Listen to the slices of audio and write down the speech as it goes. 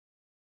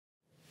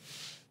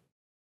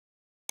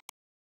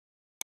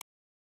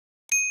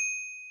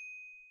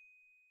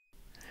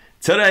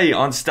Today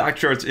on Stock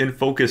Charts in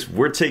Focus,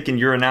 we're taking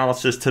your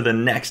analysis to the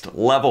next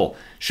level,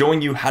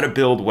 showing you how to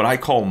build what I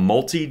call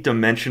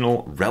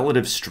multi-dimensional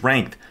relative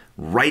strength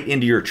right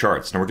into your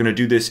charts. Now we're going to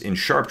do this in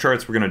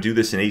SharpCharts, we're going to do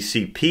this in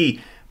ACP,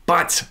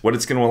 but what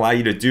it's going to allow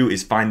you to do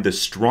is find the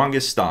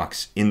strongest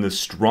stocks in the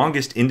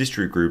strongest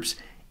industry groups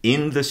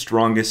in the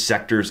strongest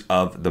sectors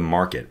of the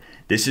market.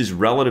 This is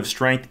relative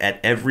strength at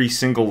every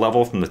single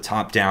level from the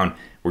top down.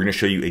 We're going to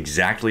show you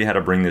exactly how to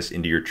bring this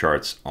into your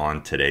charts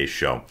on today's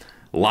show.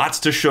 Lots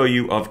to show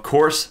you, of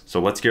course,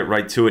 so let's get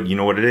right to it. You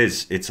know what it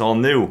is. It's all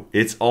new.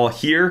 It's all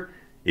here.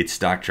 It's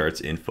Stock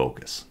Charts in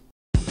Focus.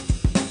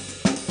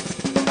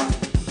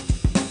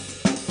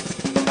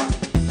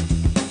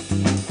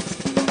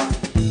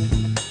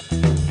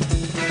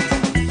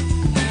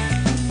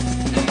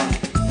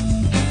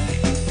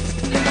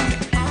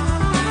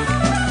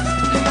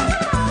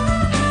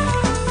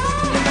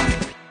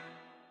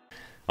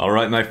 All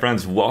right, my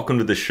friends, welcome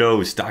to the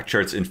show, Stock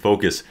Charts in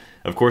Focus.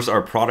 Of course,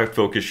 our product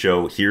focus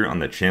show here on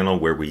the channel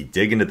where we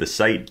dig into the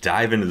site,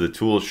 dive into the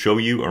tools, show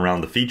you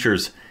around the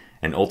features,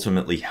 and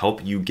ultimately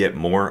help you get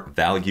more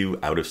value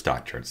out of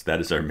stock charts. That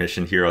is our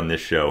mission here on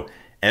this show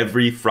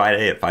every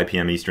Friday at 5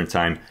 p.m. Eastern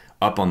Time,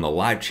 up on the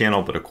live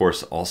channel, but of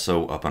course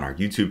also up on our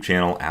YouTube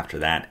channel after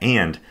that,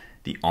 and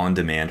the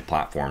on-demand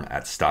platform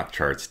at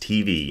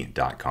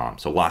StockChartsTV.com.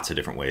 So lots of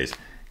different ways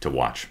to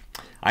watch.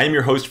 I am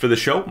your host for the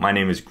show. My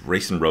name is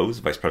Grayson Roze,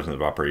 Vice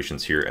President of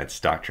Operations here at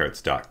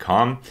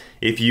StockCharts.com.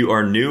 If you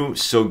are new,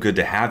 so good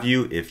to have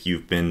you. If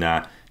you've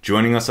been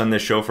joining us on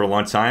this show for a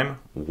long time,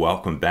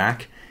 welcome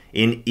back.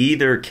 In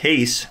either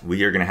case,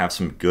 we are going to have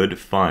some good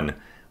fun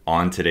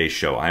on today's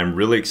show. I am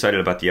really excited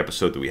about the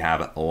episode that we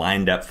have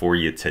lined up for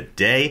you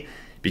today,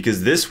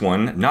 because this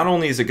one, not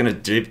only is it going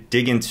to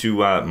dig into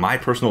my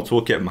personal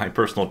toolkit, my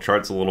personal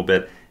charts a little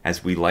bit,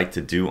 as we like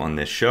to do on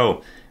this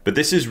show, but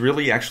this is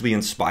really actually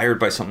inspired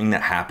by something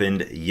that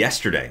happened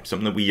yesterday,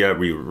 something that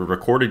we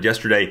recorded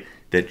yesterday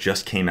that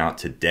just came out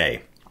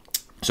today.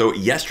 So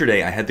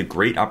yesterday I had the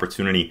great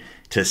opportunity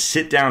to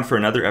sit down for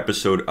another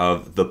episode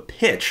of The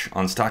Pitch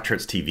on Stock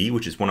Charts TV,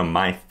 which is one of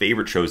my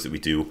favorite shows that we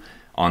do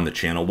on the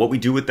channel. What we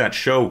do with that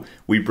show,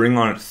 we bring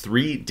on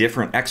 3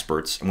 different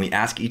experts and we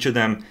ask each of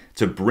them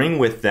to bring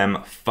with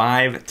them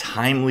 5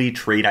 timely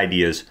trade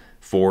ideas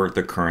for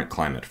the current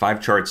climate.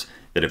 5 charts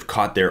that have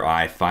caught their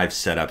eye, 5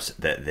 setups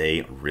that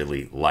they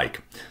really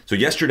like. So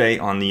yesterday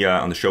on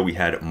the show, we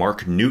had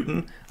Mark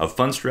Newton of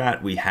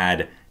Fundstrat, we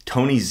had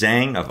Tony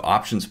Zhang of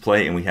Options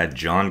Play, and we had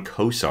John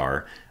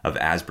Kosar of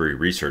Asbury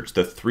Research.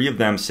 The 3 of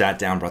them sat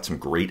down, brought some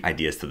great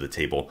ideas to the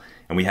table,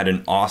 and we had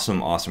an awesome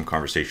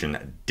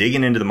conversation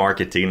digging into the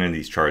market, digging into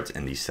these charts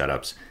and these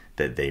setups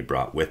that they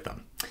brought with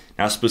them.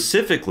 Now,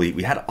 specifically,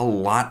 we had a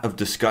lot of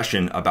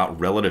discussion about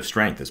relative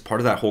strength as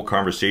part of that whole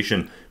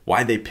conversation,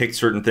 why they picked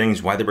certain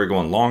things, why they were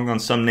going long on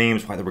some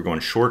names, why they were going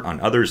short on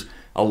others.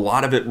 A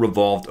lot of it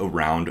revolved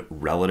around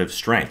relative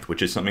strength,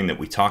 which is something that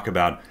we talk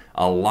about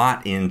a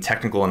lot in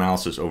technical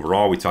analysis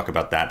overall. We talk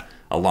about that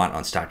a lot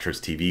on Stock Charts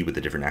TV with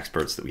the different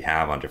experts that we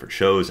have on different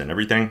shows and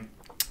everything.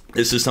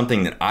 This is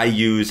something that I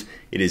use.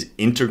 It is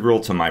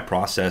integral to my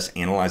process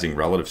analyzing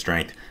relative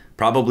strength,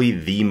 probably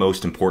the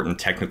most important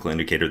technical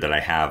indicator that I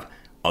have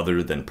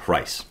other than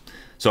price.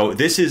 So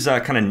this is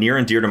kind of near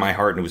and dear to my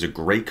heart, and it was a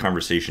great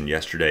conversation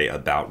yesterday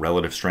about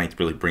relative strength,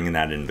 really bringing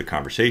that into the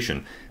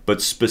conversation.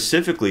 But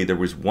specifically, there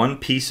was one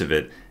piece of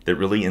it that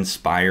really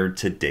inspired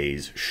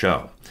today's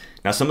show.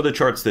 Now, some of the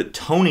charts that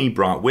Tony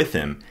brought with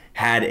him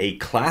had a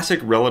classic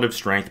relative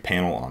strength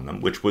panel on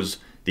them, which was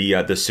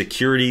the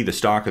security, the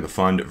stock or the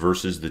fund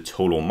versus the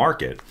total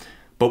market.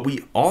 But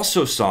we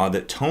also saw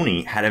that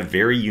Tony had a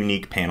very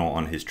unique panel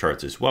on his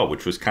charts as well,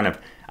 which was kind of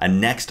a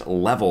next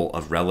level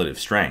of relative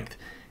strength.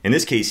 In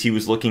this case, he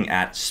was looking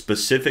at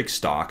specific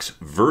stocks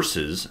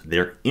versus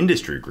their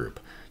industry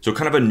group. So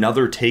kind of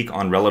another take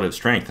on relative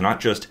strength, not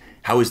just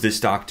how is this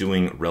stock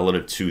doing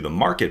relative to the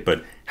market,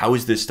 but how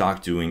is this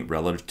stock doing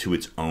relative to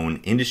its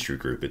own industry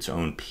group, its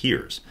own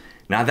peers.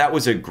 Now that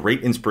was a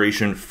great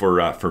inspiration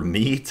for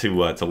me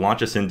to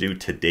launch us into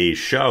today's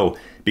show,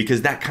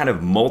 because that kind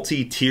of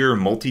multi-tier,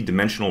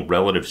 multi-dimensional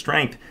relative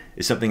strength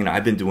is something that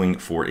I've been doing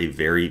for a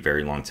very,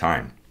 very long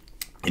time.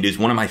 It is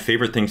one of my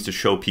favorite things to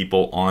show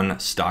people on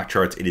stock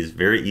charts. It is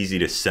very easy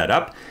to set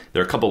up.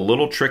 There are a couple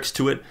little tricks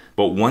to it,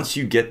 but once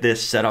you get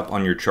this set up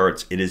on your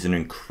charts, it is an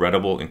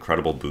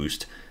incredible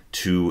boost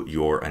to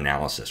your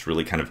analysis.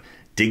 Really kind of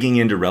digging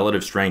into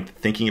relative strength,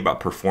 thinking about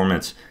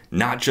performance,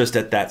 not just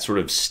at that sort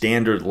of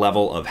standard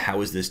level of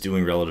how is this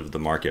doing relative to the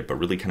market, but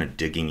really kind of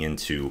digging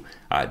into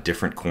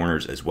different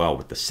corners as well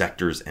with the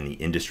sectors and the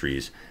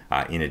industries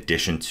in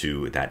addition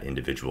to that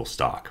individual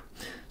stock.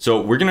 So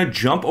we're going to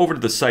jump over to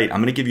the site. I'm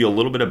going to give you a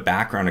little bit of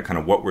background on kind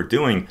of what we're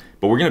doing,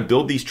 but we're going to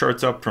build these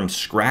charts up from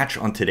scratch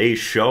on today's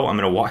show. I'm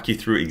going to walk you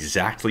through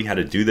exactly how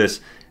to do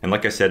this. And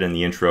like I said in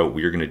the intro,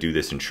 we are going to do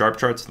this in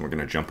SharpCharts, and we're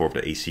going to jump over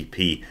to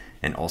ACP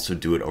and also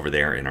do it over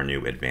there in our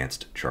new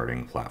advanced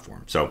charting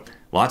platform. So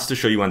lots to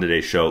show you on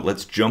today's show.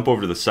 Let's jump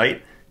over to the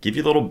site, give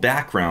you a little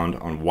background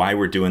on why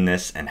we're doing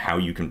this and how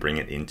you can bring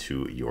it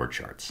into your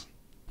charts.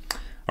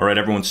 All right,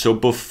 everyone, so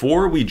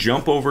before we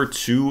jump over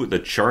to the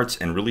charts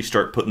and really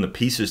start putting the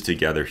pieces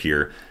together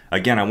here,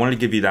 again, I wanted to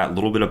give you that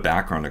little bit of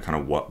background on kind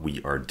of what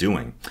we are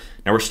doing.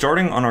 Now we're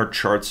starting on our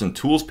charts and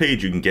tools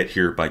page. You can get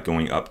here by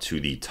going up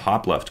to the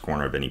top left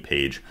corner of any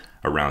page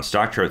around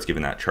StockCharts,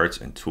 giving that charts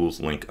and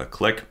tools link a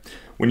click.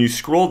 When you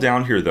scroll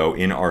down here though,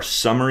 in our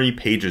summary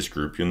pages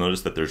group, you'll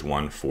notice that there's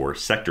one for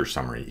sector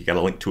summary. You got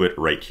a link to it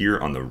right here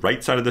on the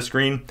right side of the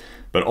screen,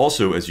 but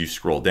also as you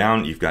scroll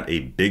down, you've got a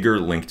bigger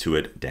link to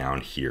it down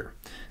here.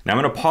 Now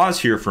I'm going to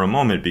pause here for a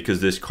moment because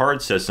this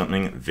card says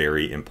something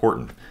very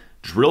important.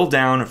 Drill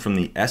down from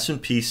the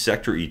S&P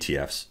sector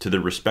ETFs to the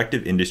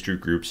respective industry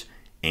groups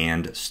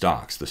and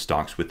stocks, the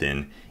stocks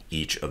within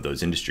each of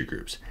those industry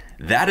groups.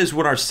 That is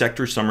what our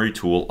sector summary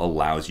tool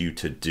allows you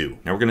to do.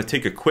 Now we're going to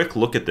take a quick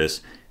look at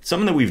this. It's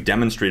something that we've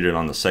demonstrated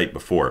on the site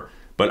before,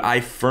 but I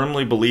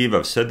firmly believe,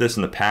 I've said this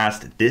in the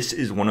past, this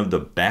is one of the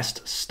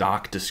best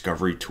stock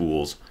discovery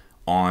tools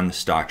on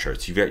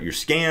StockCharts. You've got your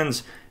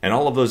scans and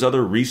all of those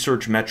other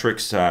research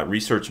metrics,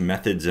 research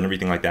methods and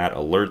everything like that,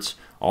 alerts,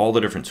 all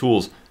the different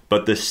tools,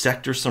 but the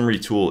sector summary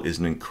tool is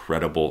an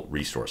incredible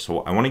resource.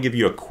 So I want to give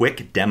you a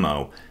quick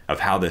demo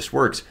of how this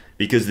works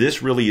because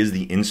this really is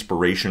the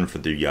inspiration for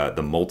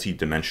the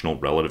multi-dimensional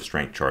relative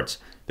strength charts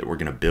that we're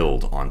going to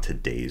build on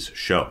today's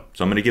show.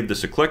 So I'm going to give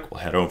this a click. We'll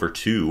head over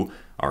to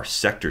our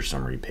sector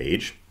summary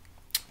page.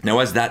 Now,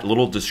 as that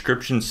little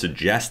description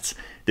suggests,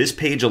 this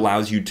page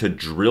allows you to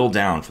drill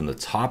down from the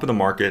top of the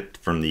market,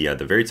 from the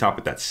very top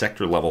at that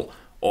sector level,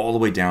 all the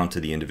way down to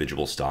the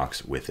individual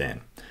stocks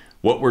within.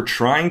 What we're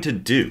trying to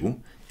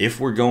do, if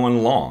we're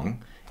going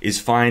long, is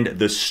find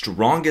the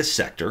strongest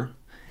sector.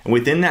 And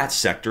within that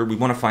sector, we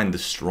want to find the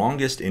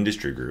strongest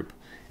industry group.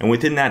 And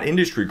within that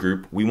industry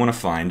group, we want to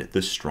find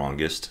the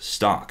strongest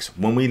stocks.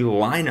 When we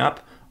line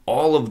up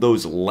all of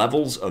those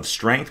levels of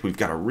strength, we've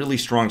got a really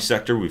strong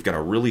sector, we've got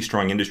a really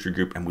strong industry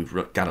group, and we've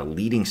got a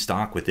leading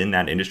stock within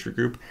that industry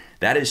group.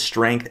 That is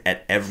strength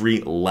at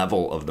every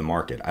level of the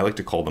market. I like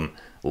to call them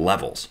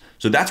levels.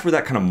 So that's where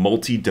that kind of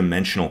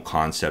multi-dimensional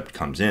concept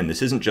comes in.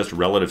 This isn't just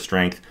relative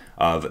strength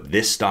of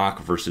this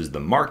stock versus the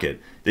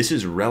market. This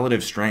is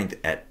relative strength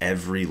at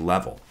every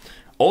level.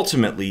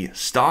 Ultimately,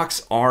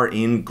 stocks are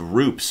in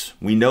groups.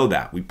 We know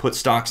that. We put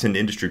stocks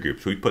into industry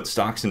groups. We put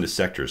stocks into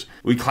sectors.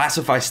 We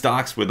classify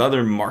stocks with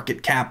other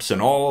market caps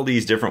and all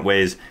these different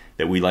ways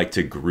that we like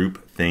to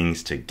group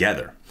things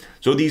together.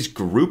 So these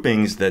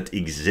groupings that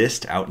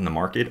exist out in the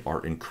market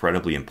are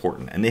incredibly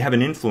important, and they have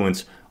an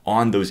influence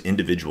on those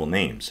individual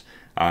names.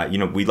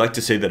 We like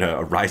to say that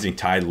a rising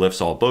tide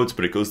lifts all boats,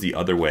 but it goes the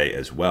other way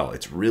as well.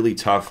 It's really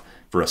tough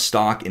for a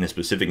stock in a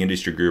specific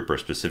industry group or a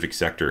specific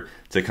sector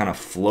to kind of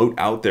float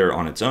out there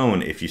on its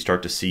own if you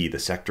start to see the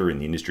sector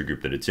and the industry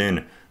group that it's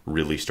in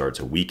really start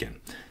to weaken.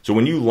 So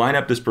when you line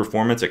up this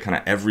performance at kind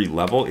of every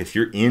level, if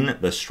you're in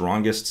the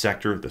strongest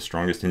sector, the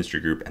strongest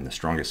industry group, and the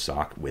strongest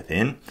stock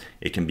within,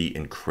 it can be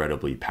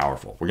incredibly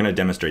powerful. We're going to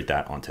demonstrate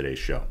that on today's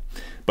show.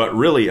 But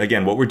really,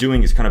 again, what we're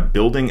doing is kind of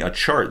building a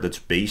chart that's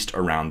based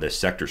around this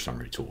sector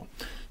summary tool.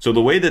 So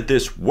the way that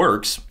this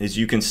works is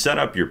you can set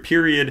up your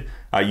period.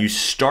 You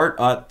start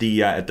at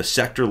the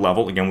sector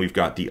level. Again, we've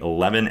got the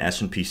 11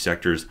 S&P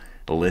sectors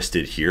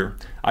listed here.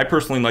 I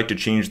personally like to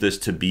change this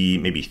to be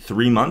maybe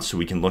 3 months so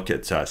we can look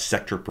at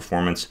sector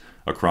performance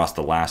across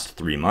the last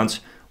 3 months.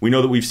 We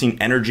know that we've seen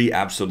energy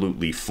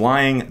absolutely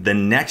flying. The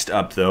next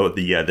up though,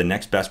 the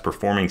next best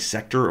performing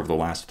sector of the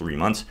last 3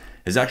 months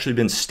has actually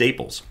been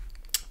staples.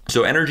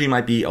 So energy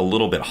might be a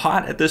little bit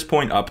hot at this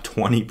point, up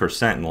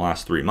 20% in the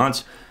last 3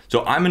 months.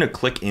 So I'm going to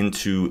click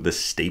into the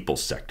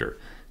staples sector.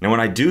 Now,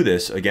 when I do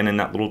this, again, in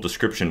that little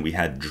description, we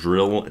had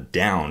drill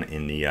down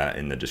in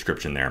the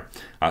description there.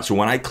 So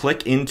when I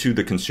click into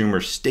the consumer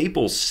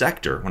staples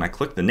sector, when I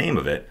click the name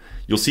of it,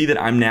 you'll see that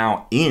I'm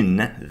now in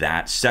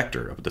that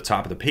sector. Up at the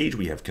top of the page,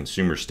 we have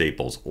consumer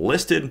staples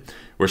listed.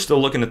 We're still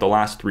looking at the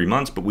last 3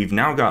 months, but we've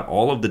now got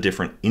all of the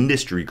different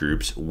industry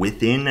groups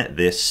within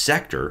this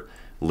sector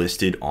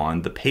listed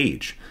on the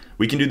page.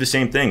 We can do the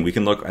same thing. We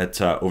can look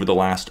at over the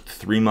last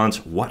 3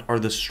 months, what are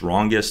the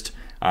strongest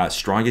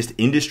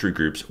industry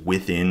groups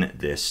within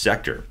this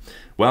sector?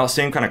 Well,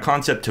 same kind of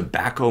concept.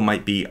 Tobacco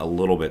might be a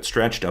little bit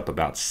stretched, up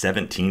about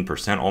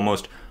 17%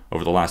 almost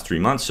over the last 3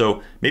 months.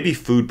 So maybe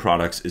food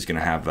products is going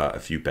to have a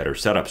few better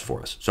setups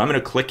for us. So I'm going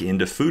to click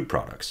into food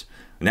products.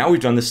 Now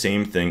we've done the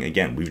same thing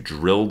again. We've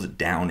drilled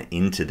down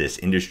into this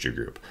industry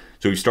group.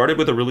 So we've started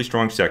with a really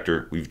strong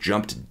sector. We've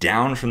jumped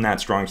down from that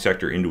strong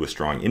sector into a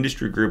strong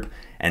industry group.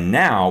 And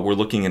now we're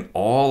looking at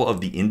all of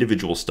the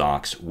individual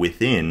stocks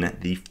within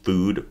the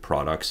food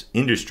products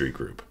industry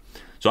group.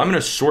 So I'm going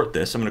to sort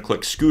this. I'm going to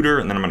click Scooter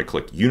and then I'm going to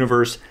click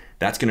Universe.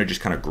 That's going to just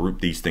kind of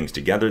group these things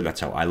together. That's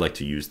how I like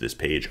to use this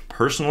page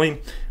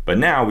personally. But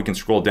now we can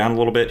scroll down a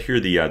little bit. Here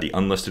are the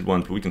unlisted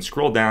ones, but we can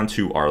scroll down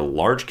to our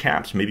large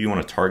caps. Maybe you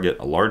want to target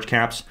a large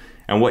caps.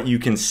 And what you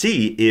can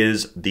see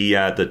is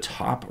the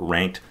top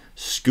ranked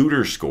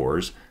Scooter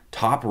scores,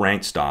 top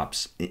ranked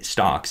stocks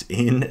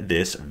in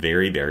this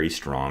very, very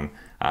strong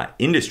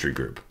industry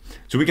group.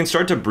 So we can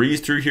start to breeze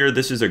through here.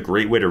 This is a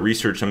great way to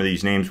research some of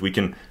these names. We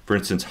can, for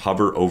instance,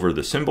 hover over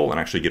the symbol and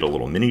actually get a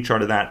little mini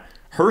chart of that.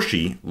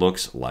 Hershey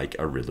looks like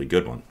a really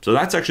good one. So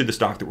that's actually the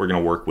stock that we're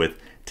gonna work with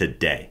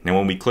today. Now,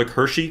 when we click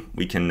Hershey,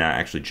 we can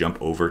actually jump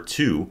over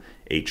to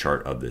a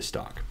chart of this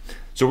stock.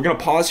 So we're gonna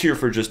pause here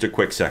for just a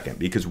quick second,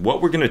 because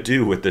what we're gonna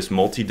do with this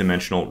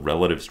multi-dimensional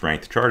relative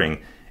strength charting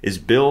is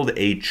build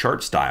a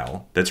chart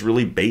style that's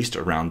really based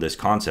around this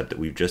concept that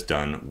we've just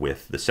done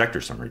with the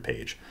sector summary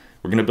page.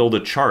 We're gonna build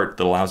a chart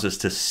that allows us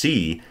to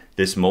see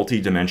this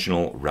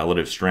multi-dimensional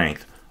relative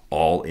strength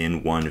all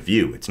in one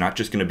view. It's not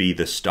just gonna be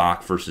the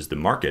stock versus the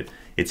market.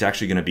 It's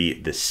actually gonna be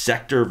the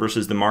sector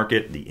versus the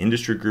market, the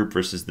industry group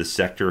versus the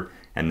sector,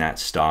 and that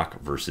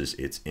stock versus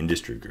its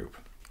industry group.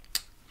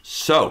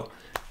 So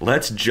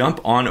let's jump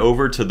on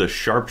over to the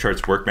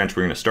SharpCharts workbench.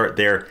 We're gonna start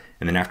there,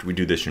 and then after we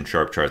do this in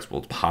SharpCharts,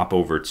 we'll pop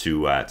over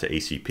to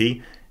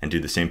ACP and do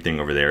the same thing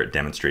over there,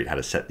 demonstrate how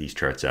to set these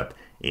charts up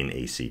in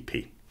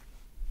ACP.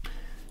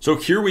 So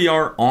here we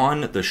are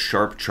on the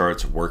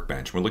SharpCharts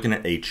workbench. We're looking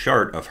at a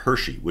chart of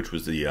Hershey, which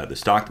was the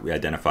stock that we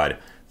identified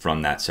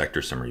from that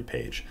sector summary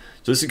page.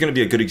 So this is going to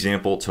be a good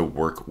example to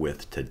work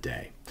with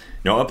today.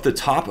 Now, up at the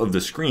top of the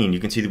screen, you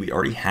can see that we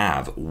already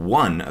have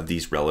one of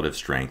these relative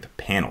strength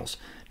panels.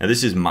 Now,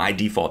 this is my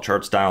default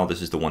chart style.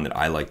 This is the one that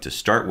I like to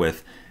start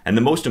with. And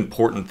the most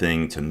important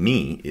thing to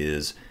me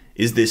is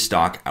this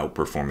stock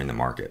outperforming the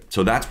market?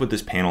 So that's what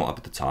this panel up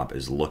at the top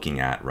is looking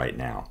at right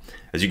now.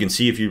 As you can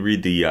see, if you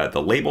read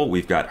the label,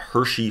 we've got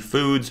Hershey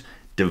Foods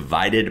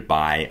divided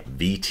by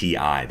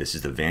VTI. This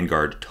is the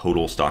Vanguard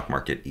Total Stock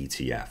Market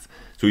ETF.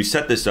 So we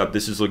set this up.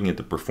 This is looking at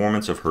the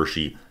performance of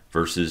Hershey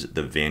versus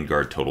the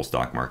Vanguard Total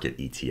Stock Market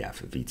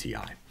ETF,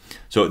 VTI.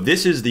 So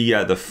this is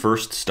the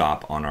first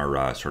stop on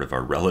our sort of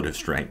our relative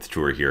strength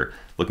tour here,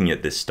 looking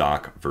at this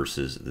stock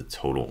versus the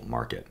total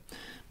market.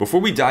 Before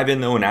we dive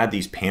in though and add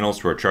these panels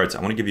to our charts,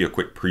 I want to give you a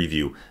quick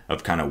preview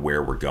of kind of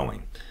where we're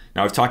going.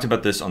 Now, I've talked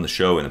about this on the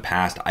show in the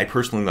past. I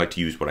personally like to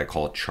use what I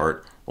call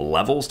chart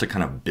levels to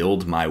kind of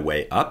build my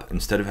way up.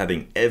 Instead of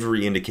having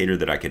every indicator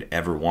that I could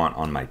ever want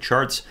on my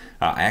charts,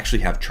 I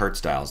actually have chart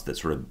styles that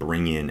sort of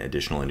bring in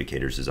additional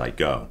indicators as I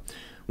go.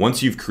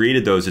 Once you've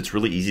created those, it's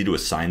really easy to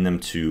assign them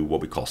to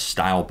what we call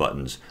style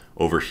buttons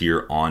over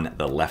here on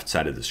the left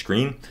side of the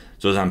screen.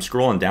 So as I'm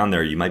scrolling down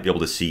there, you might be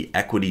able to see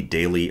equity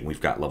daily, and we've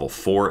got level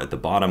 4 at the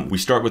bottom. We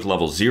start with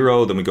level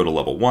 0, then we go to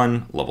level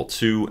 1, level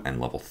 2,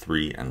 and level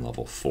 3, and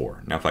level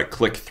 4. Now, if I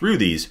click through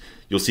these,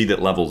 you'll see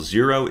that level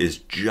 0 is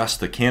just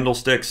the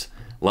candlesticks.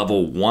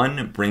 Level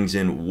 1 brings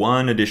in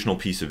one additional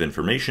piece of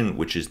information,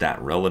 which is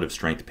that relative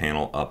strength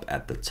panel up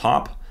at the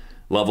top.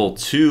 Level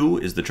 2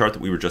 is the chart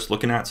that we were just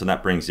looking at, so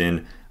that brings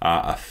in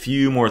a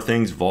few more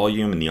things,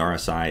 volume and the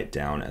RSI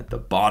down at the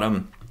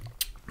bottom.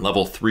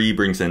 Level 3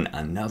 brings in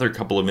another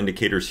couple of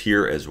indicators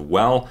here as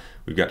well.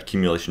 We've got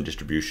accumulation,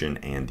 distribution,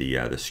 and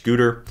the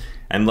scooter.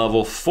 And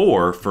level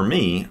 4, for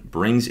me,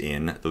 brings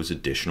in those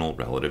additional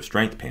relative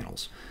strength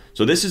panels.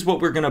 So this is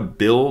what we're gonna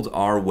build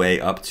our way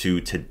up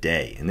to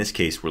today. In this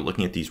case, we're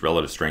looking at these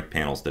relative strength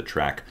panels that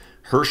track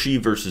Hershey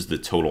versus the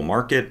total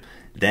market,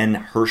 then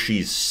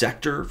Hershey's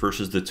sector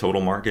versus the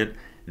total market,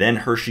 then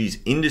Hershey's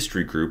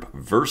industry group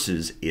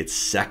versus its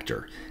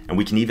sector. And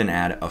we can even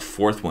add a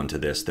fourth one to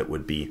this that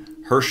would be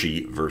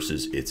Hershey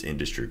versus its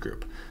industry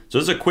group. So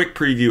this is a quick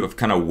preview of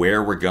kind of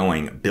where we're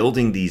going,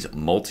 building these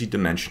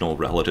multi-dimensional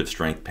relative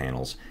strength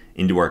panels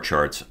into our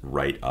charts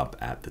right up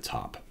at the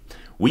top.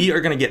 We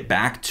are going to get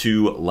back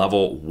to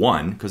level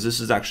 1 because this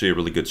is actually a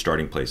really good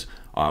starting place.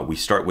 We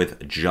start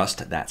with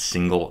just that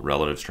single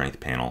relative strength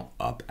panel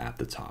up at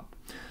the top.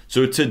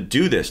 So to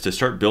do this, to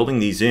start building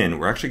these in,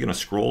 we're actually going to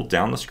scroll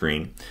down the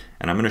screen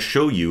and I'm going to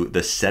show you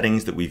the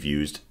settings that we've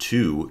used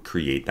to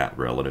create that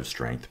relative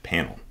strength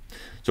panel.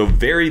 So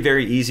very,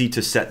 very easy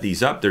to set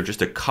these up. They're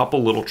just a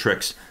couple little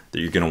tricks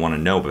that you're going to want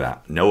to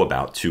know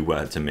about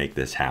to make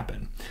this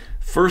happen.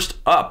 First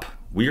up,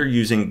 we are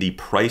using the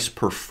price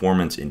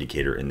performance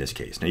indicator in this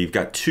case. Now you've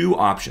got two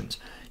options.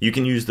 You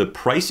can use the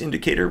price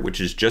indicator, which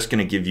is just going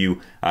to give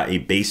you a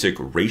basic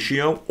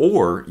ratio,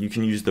 or you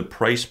can use the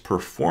price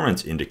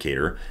performance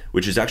indicator,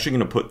 which is actually going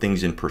to put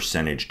things in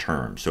percentage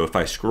terms. So if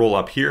I scroll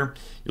up here,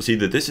 you'll see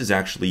that this is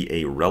actually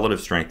a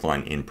relative strength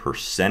line in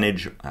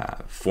percentage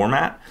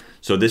format.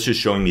 So this is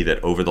showing me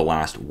that over the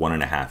last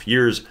 1.5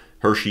 years,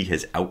 Hershey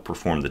has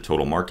outperformed the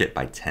total market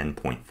by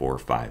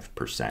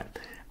 10.45%.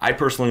 I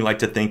personally like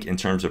to think in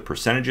terms of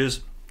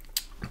percentages,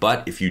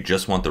 but if you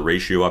just want the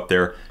ratio up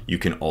there, you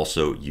can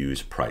also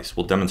use price.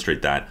 We'll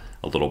demonstrate that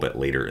a little bit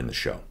later in the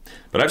show.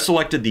 But I've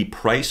selected the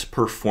price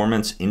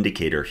performance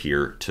indicator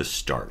here to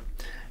start.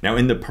 Now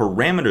in the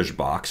parameters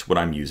box, what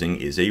I'm using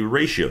is a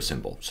ratio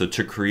symbol. So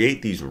to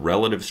create these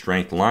relative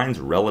strength lines,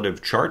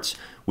 relative charts,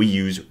 we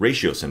use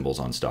ratio symbols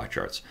on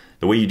StockCharts.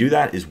 The way you do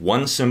that is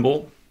one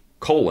symbol,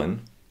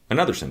 colon,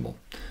 another symbol.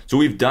 So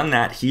we've done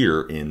that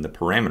here in the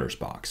parameters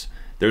box.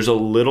 There's a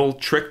little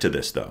trick to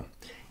this though.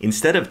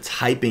 Instead of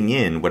typing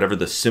in whatever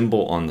the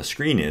symbol on the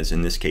screen is,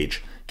 in this case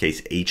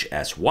case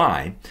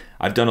HSY,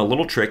 I've done a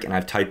little trick and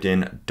I've typed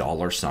in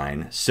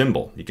 $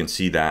 symbol. You can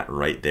see that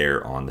right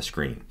there on the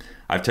screen.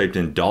 I've typed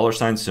in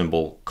 $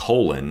 symbol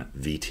colon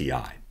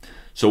VTI.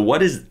 So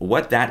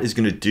what that is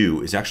going to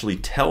do is actually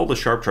tell the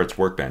SharpCharts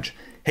workbench,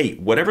 hey,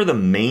 whatever the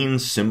main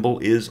symbol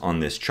is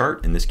on this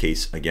chart, in this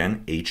case,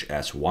 again,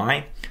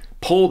 HSY,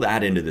 pull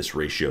that into this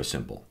ratio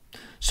symbol.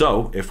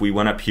 So if we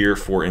went up here,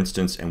 for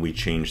instance, and we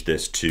change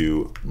this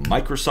to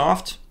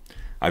Microsoft,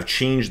 I've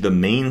changed the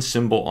main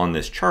symbol on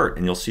this chart,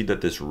 and you'll see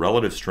that this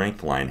relative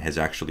strength line has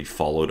actually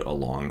followed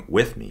along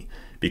with me,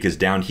 because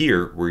down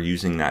here, we're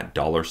using that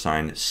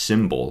 $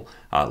 symbol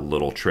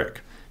little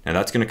trick. Now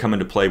that's going to come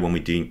into play when we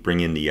bring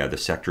in the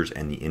sectors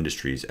and the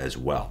industries as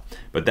well.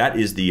 But that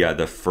is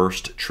the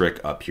first trick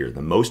up here.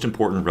 The most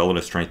important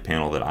relative strength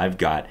panel that I've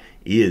got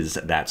is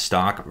that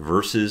stock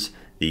versus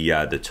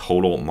the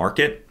total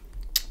market.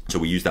 So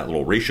we use that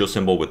little ratio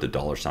symbol with the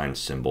 $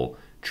 symbol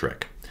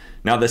trick.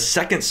 Now the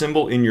second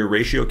symbol in your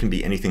ratio can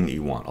be anything that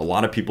you want. A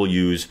lot of people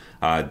use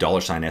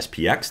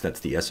 $SPX,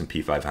 that's the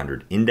S&P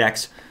 500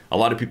 index. A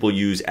lot of people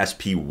use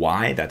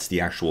SPY, that's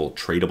the actual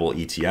tradable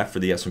ETF for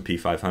the S&P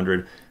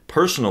 500.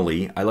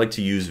 Personally, I like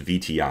to use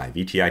VTI.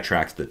 VTI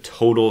tracks the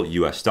total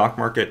US stock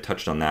market,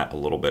 touched on that a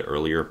little bit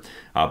earlier.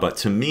 But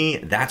to me,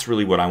 that's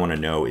really what I want to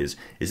know is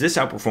this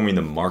outperforming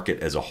the market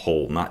as a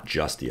whole, not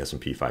just the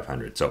S&P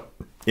 500? So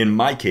in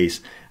my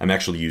case, I'm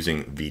actually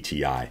using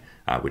VTI,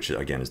 which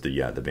again is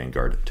the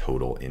Vanguard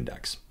Total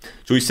Index.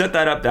 So we set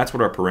that up. That's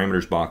what our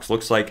parameters box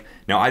looks like.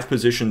 Now I've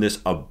positioned this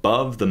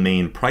above the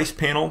main price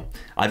panel.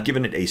 I've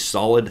given it a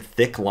solid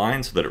thick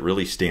line so that it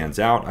really stands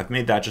out. I've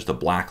made that just a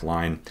black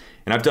line.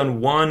 And I've done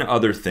one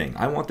other thing.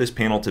 I want this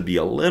panel to be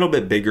a little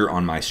bit bigger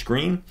on my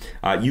screen.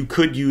 You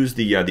could use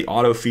the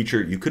auto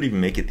feature. You could even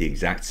make it the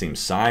exact same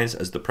size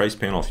as the price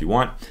panel if you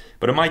want.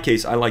 But in my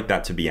case, I like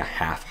that to be a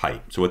half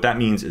height. So what that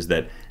means is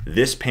that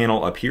this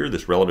panel up here,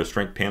 this relative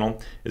strength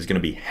panel, is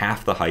going to be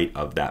half the height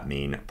of that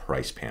main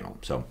price panel.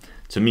 So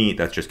to me,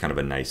 that's just kind of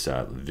a nice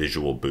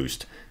visual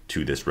boost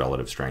to this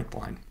relative strength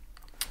line.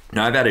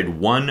 Now I've added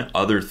one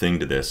other thing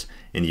to this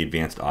in the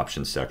advanced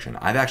options section.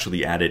 I've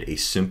actually added a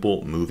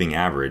simple moving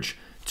average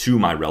to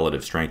my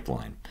relative strength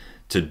line.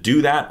 To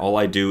do that, all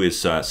I do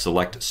is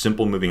select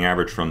simple moving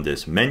average from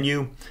this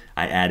menu.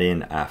 I add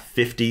in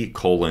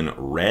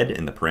 50:red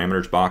in the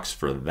parameters box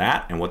for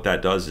that. And what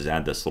that does is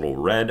add this little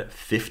red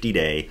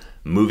 50-day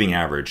moving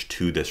average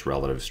to this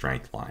relative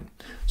strength line.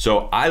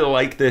 So I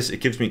like this.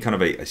 It gives me kind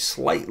of a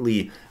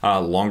slightly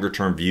longer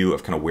term view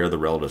of kind of where the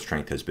relative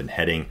strength has been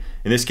heading.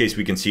 In this case,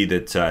 we can see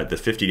that the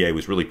 50-day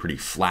was really pretty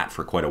flat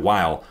for quite a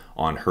while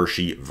on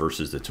Hershey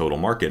versus the total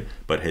market,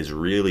 but has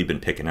really been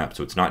picking up.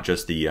 So it's not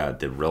just the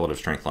relative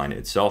strength line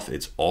itself,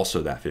 it's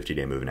also that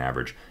 50-day moving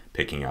average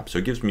picking up. So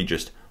it gives me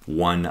just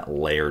one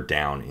layer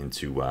down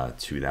into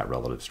to that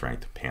relative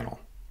strength panel.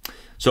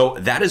 So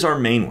that is our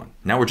main one.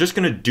 Now we're just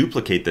going to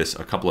duplicate this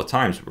a couple of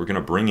times. We're going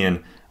to bring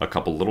in a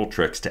couple little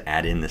tricks to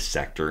add in the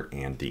sector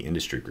and the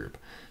industry group.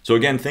 So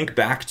again, think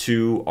back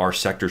to our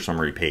sector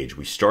summary page.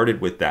 We started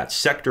with that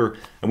sector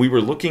and we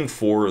were looking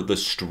for the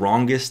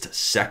strongest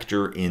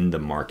sector in the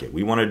market.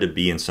 We wanted to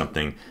be in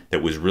something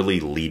that was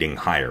really leading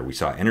higher. We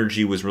saw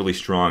energy was really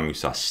strong. We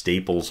saw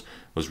staples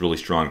was really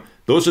strong.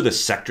 Those are the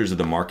sectors of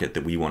the market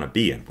that we want to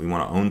be in. We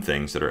want to own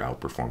things that are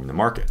outperforming the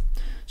market.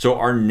 So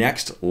our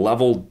next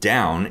level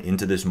down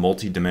into this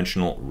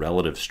multi-dimensional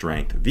relative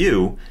strength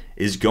view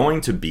is going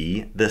to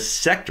be the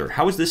sector.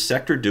 How is this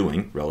sector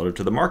doing relative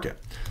to the market?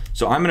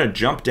 So I'm going to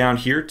jump down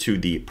here to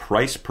the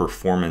price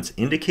performance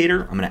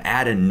indicator. I'm going to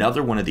add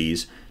another one of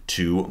these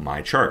to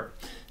my chart.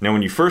 Now,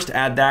 when you first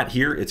add that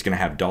here, it's going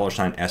to have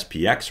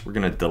 $SPX. We're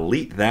going to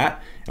delete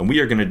that and we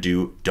are going to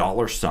do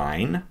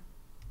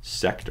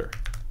 $sector.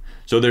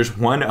 So there's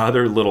one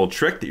other little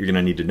trick that you're going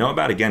to need to know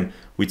about. Again,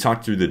 we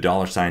talked through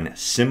the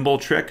 $symbol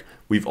trick.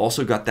 We've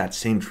also got that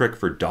same trick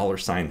for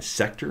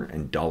 $sector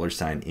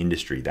and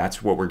 $industry.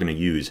 That's what we're going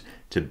to use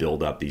to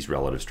build up these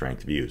relative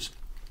strength views.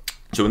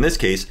 So in this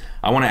case,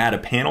 I want to add a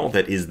panel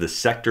that is the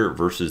sector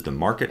versus the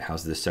market.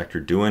 How's this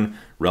sector doing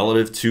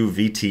relative to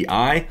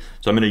VTI?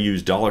 So I'm going to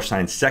use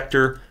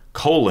 $sector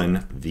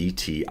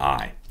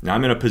 :VTI. Now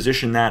I'm going to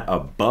position that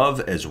above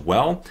as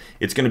well.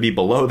 It's going to be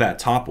below that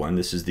top one.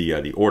 This is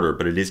the order,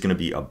 but it is going to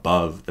be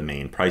above the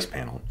main price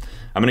panel.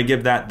 I'm going to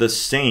give that the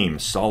same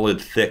solid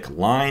thick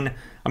line.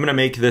 I'm going to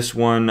make this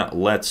one,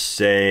 let's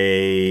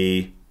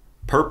say,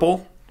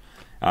 purple.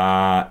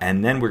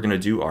 And then we're going to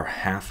do our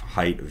half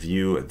height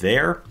view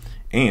there.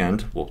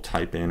 And we'll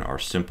type in our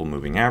simple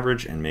moving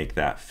average and make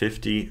that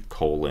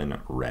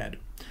 50:red.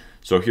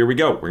 So here we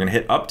go. We're going to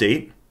hit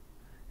update.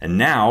 And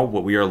now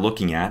what we are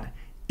looking at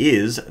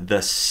is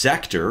the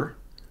sector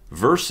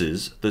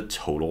versus the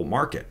total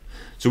market.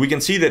 So we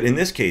can see that in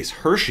this case,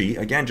 Hershey,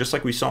 again, just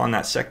like we saw on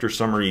that sector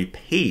summary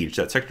page,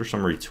 that sector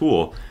summary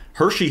tool,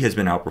 Hershey has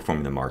been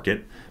outperforming the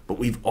market, but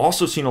we've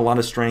also seen a lot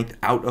of strength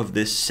out of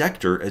this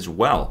sector as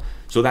well.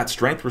 So that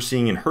strength we're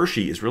seeing in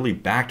Hershey is really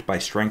backed by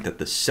strength at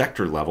the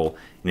sector level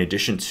in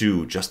addition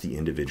to just the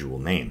individual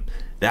name.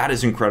 That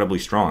is incredibly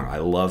strong. I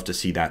love to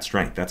see that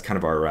strength. That's kind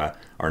of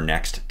our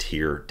next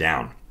tier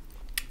down.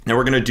 Now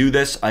we're going to do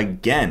this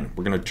again.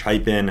 We're going to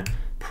type in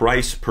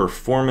price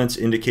performance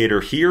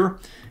indicator here,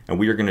 and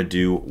we are going to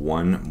do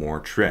one more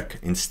trick.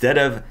 Instead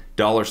of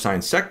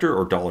 $ sector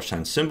or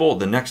 $ symbol,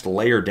 the next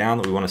layer down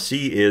that we want to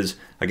see is,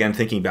 again,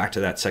 thinking back to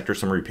that sector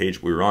summary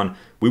page we were on,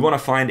 we want to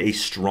find a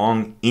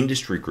strong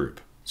industry group.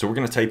 So we're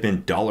going to type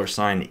in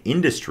 $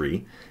 industry,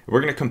 and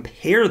we're going to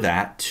compare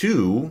that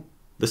to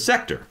the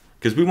sector,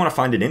 because we want to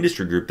find an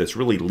industry group that's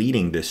really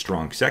leading this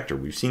strong sector.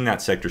 We've seen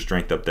that sector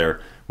strength up there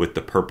with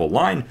the purple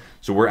line.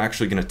 So we're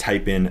actually going to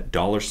type in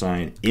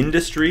 $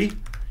 industry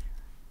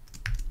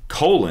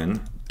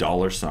colon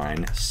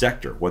 $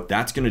 sector. What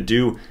that's going to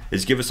do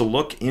is give us a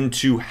look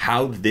into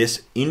how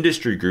this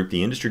industry group,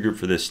 the industry group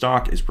for this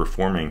stock, is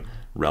performing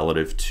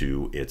relative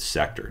to its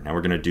sector. Now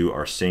we're going to do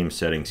our same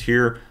settings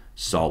here.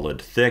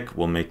 Solid thick.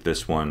 We'll make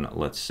this one,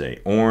 let's say,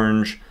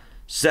 orange.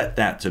 Set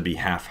that to be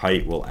half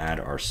height. We'll add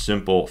our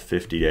simple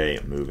 50-day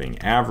moving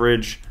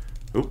average.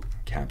 Oop,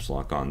 caps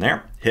lock on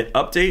there. Hit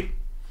update.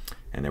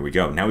 And there we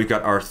go. Now we've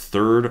got our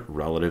third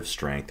relative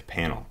strength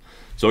panel.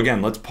 So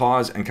again, let's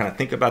pause and kind of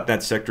think about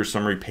that sector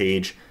summary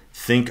page.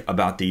 Think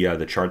about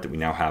the chart that we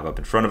now have up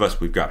in front of us.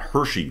 We've got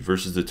Hershey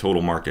versus the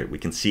total market. We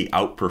can see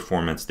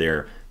outperformance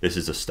there. This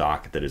is a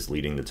stock that is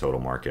leading the total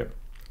market.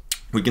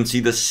 We can see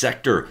the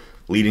sector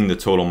leading the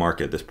total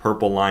market. This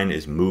purple line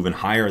is moving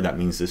higher. That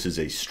means this is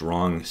a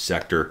strong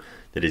sector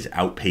that is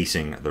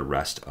outpacing the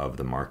rest of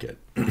the market.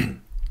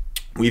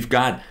 We've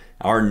got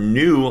our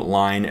new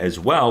line as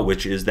well,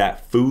 which is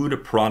that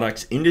food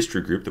products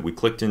industry group that we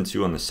clicked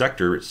into on the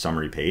sector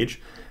summary page.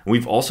 And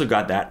we've also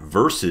got that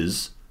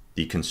versus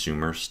the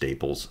consumer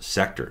staples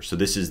sector. So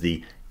this is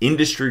the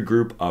industry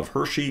group of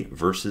Hershey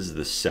versus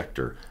the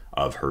sector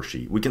of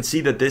Hershey. We can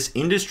see that this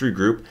industry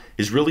group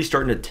is really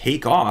starting to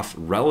take off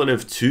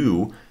relative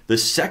to the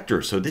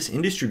sector. So this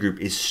industry group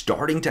is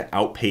starting to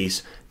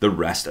outpace the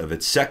rest of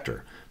its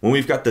sector. When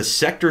we've got the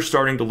sector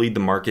starting to lead the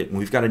market, and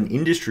we've got an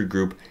industry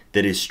group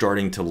that is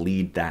starting to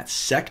lead that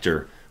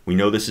sector, we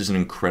know this is an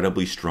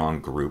incredibly strong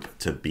group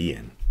to be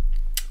in.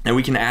 And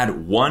we can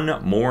add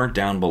one more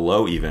down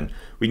below even.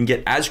 We can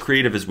get as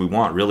creative as we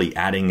want, really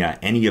adding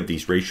any of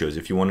these ratios.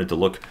 If you wanted to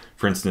look,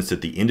 for instance,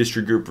 at the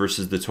industry group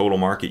versus the total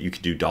market, you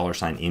could do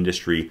 $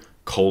 industry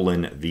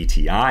colon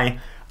VTI.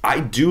 I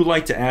do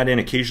like to add in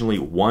occasionally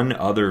one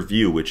other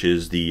view, which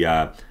is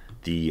the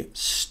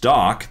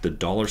stock, the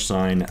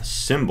 $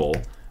 symbol,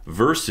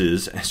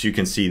 versus, as you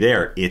can see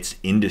there, its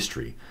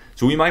industry.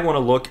 So we might want to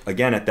look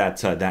again at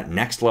that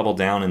next level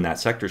down in that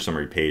sector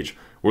summary page.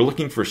 We're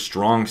looking for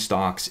strong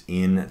stocks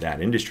in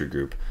that industry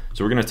group.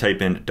 So we're going to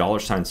type in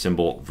 $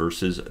 symbol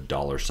versus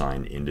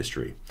 $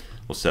 industry.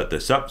 We'll set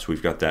this up. So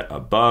we've got that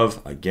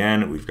above.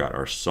 Again, we've got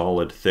our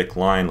solid thick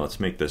line. Let's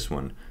make this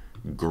one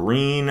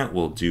green.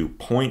 We'll do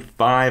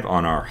 0.5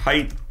 on our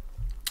height.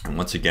 And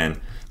once again,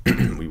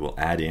 we will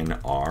add in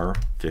our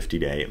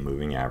 50-day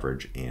moving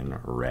average in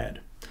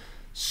red.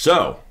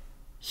 So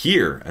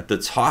here at the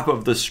top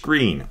of the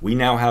screen, we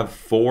now have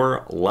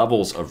 4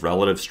 levels of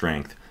relative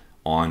strength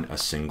on a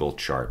single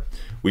chart.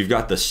 We've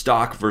got the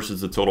stock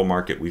versus the total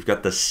market. We've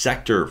got the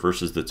sector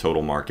versus the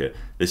total market.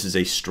 This is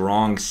a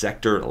strong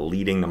sector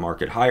leading the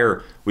market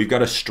higher. We've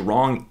got a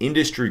strong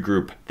industry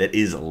group that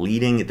is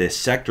leading this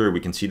sector. We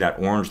can see that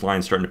orange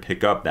line starting to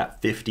pick up,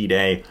 that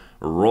 50-day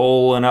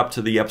rolling up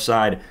to the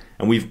upside.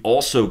 And we've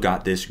also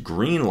got this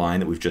green line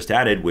that we've just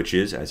added, which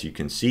is, as you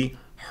can see,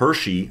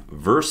 Hershey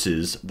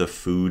versus the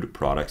food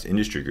products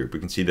industry group. We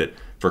can see that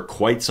for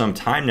quite some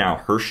time now,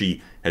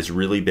 Hershey has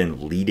really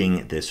been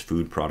leading this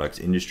food products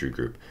industry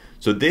group.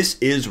 So this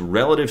is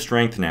relative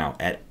strength now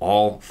at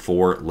all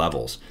 4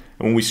 levels.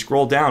 And when we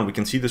scroll down, we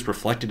can see this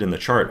reflected in the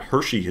chart.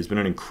 Hershey has been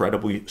an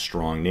incredibly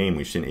strong name.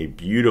 We've seen a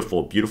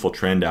beautiful, beautiful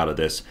trend out of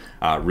this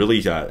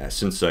really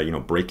since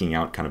breaking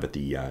out kind of at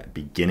the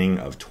beginning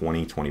of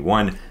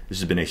 2021. This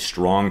has been a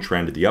strong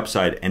trend to the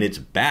upside, and it's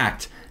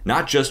backed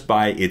not just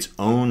by its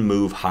own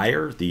move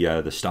higher,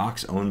 the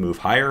stock's own move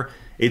higher,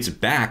 it's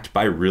backed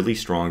by really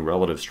strong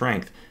relative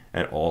strength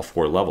at all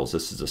 4 levels.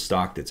 This is a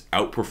stock that's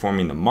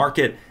outperforming the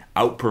market,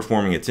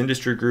 outperforming its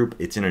industry group.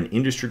 It's in an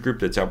industry group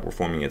that's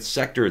outperforming its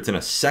sector. It's in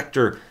a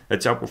sector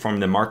that's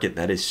outperforming the market.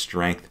 That is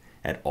strength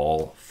at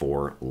all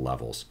 4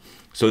 levels.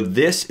 So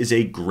this is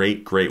a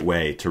great, great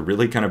way to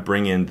really kind of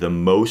bring in the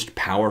most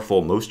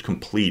powerful, most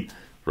complete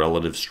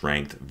relative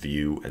strength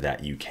view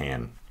that you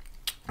can.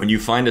 When you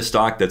find a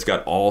stock that's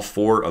got all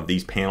 4 of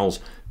these panels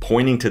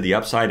pointing to the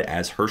upside,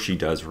 as Hershey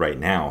does right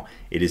now,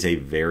 it is a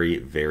very,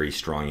 very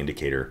strong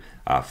indicator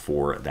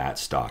for that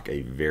stock,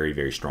 a very,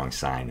 very strong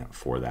sign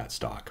for that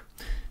stock.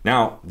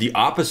 Now, the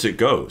opposite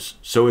goes.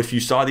 So if you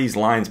saw these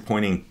lines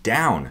pointing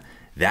down,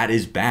 that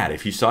is bad.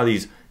 If you saw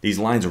these these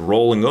lines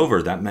rolling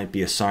over, that might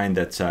be a sign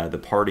that the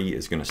party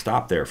is going to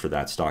stop there for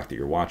that stock that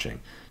you're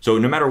watching. So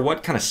no matter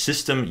what kind of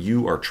system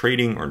you are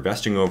trading or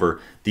investing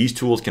over, these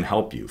tools can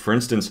help you. For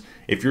instance,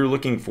 if you're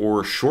looking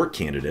for short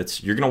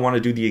candidates, you're going to want to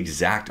do the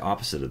exact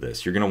opposite of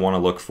this. You're going to want to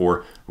look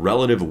for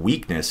relative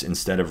weakness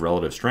instead of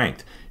relative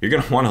strength. You're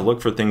going to want to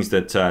look for things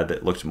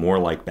that looks more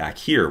like back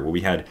here, where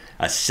we had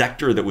a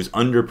sector that was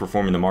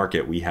underperforming the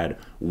market. We had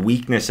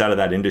weakness out of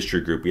that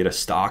industry group. We had a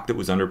stock that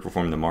was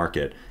underperforming the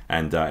market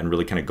and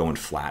really kind of going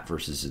flat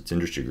versus its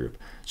industry group.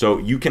 So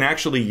you can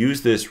actually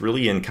use this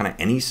really in kind of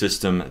any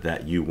system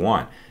that you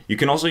want. You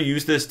can also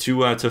use this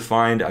to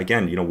find,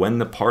 again, when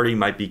the party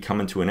might be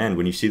coming to an end.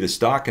 When you see the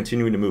stock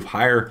continuing to move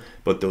higher,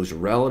 but those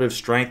relative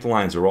strength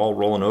lines are all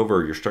rolling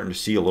over, you're starting to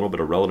see a little bit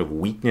of relative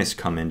weakness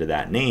come into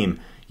that name,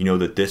 you know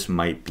that this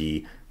might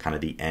be kind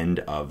of the end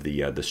of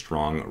the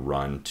strong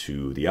run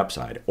to the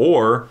upside.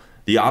 Or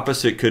the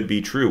opposite could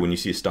be true. When you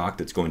see a stock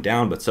that's going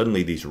down, but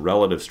suddenly these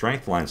relative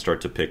strength lines start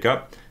to pick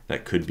up,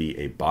 that could be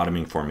a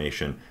bottoming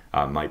formation,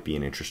 might be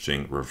an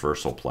interesting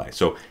reversal play.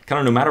 So kind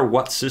of no matter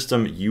what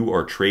system you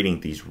are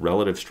trading, these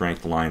relative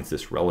strength lines,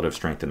 this relative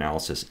strength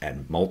analysis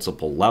at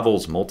multiple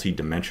levels,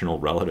 multi-dimensional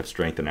relative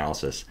strength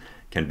analysis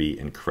can be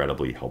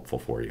incredibly helpful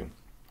for you.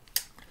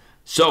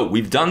 So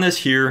we've done this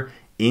here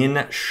in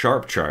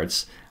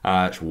SharpCharts,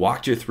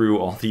 walked you through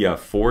all the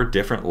 4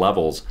 different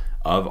levels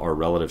of our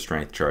relative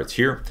strength charts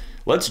here.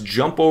 Let's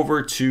jump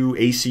over to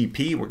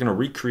ACP. We're going to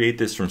recreate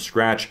this from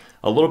scratch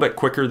a little bit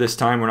quicker this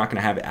time. We're not going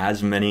to have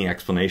as many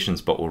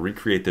explanations, but we'll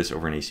recreate this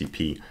over in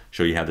ACP,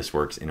 show you how this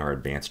works in our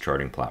advanced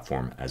charting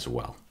platform as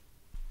well.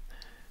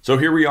 So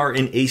here we are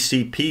in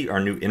ACP, our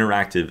new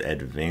interactive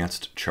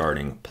advanced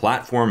charting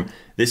platform.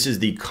 This is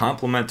the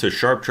complement to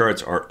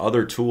SharpCharts, our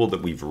other tool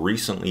that we've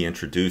recently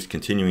introduced,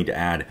 continuing to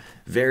add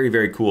very,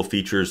 very cool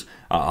features,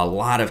 a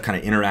lot of kind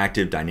of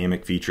interactive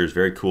dynamic features,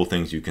 very cool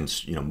things you can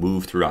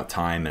move throughout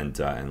time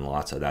and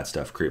lots of that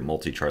stuff, create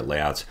multi-chart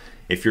layouts.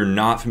 If you're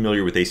not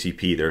familiar with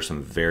ACP, there are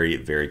some very,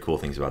 very cool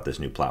things about this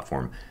new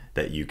platform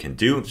that you can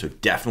do. So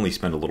definitely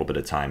spend a little bit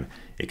of time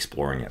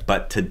exploring it.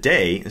 But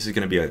today, this is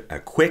going to be a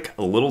quick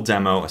little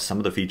demo of some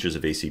of the features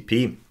of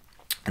ACP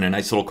and a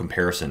nice little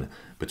comparison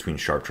between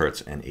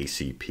SharpCharts and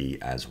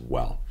ACP as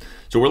well.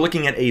 So we're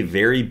looking at a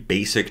very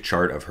basic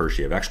chart of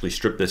Hershey. I've actually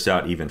stripped this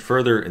out even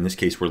further. In this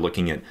case, we're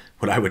looking at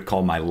what I would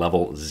call my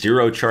level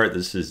 0 chart.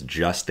 This is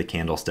just the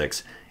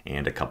candlesticks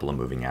and a couple of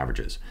moving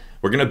averages.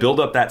 We're going to build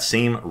up that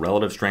same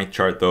relative strength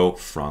chart though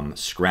from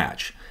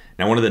scratch.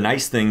 Now, one of the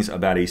nice things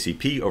about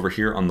ACP over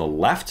here on the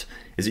left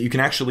is that you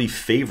can actually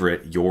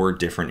favorite your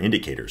different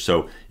indicators.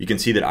 So you can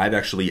see that I've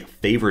actually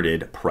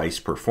favorited price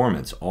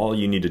performance. All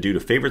you need to do to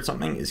favorite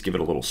something is give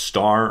it a little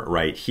star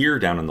right here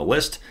down on the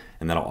list,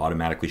 and that'll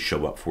automatically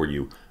show up for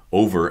you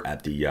over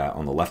at the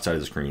on the left side of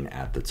the screen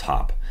at the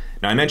top.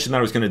 Now, I mentioned that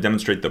I was going to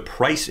demonstrate the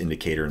price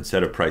indicator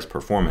instead of price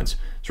performance.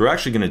 So we're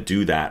actually going to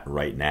do that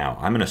right now.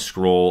 I'm going to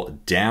scroll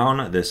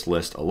down this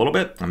list a little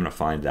bit. I'm going to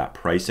find that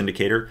price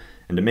indicator.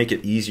 And to make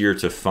it easier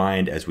to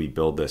find as we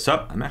build this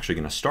up, I'm actually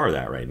going to star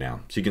that right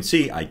now. So you can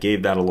see I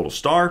gave that a little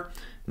star.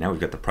 Now we've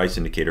got the price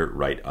indicator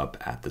right up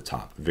at the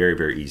top. Very,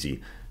 very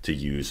easy to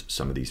use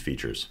some of these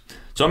features.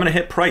 So I'm going to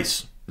hit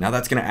price. Now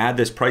that's going to add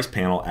this price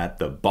panel at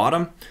the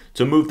bottom.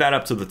 To move that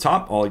up to the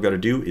top, all you got to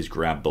do is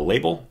grab the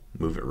label,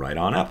 move it right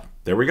on up.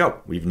 There we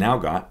go. We've now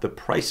got the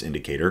price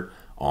indicator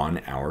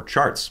on our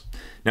charts.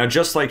 Now,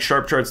 just like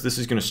SharpCharts, this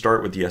is going to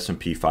start with the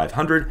S&P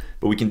 500,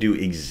 but we can do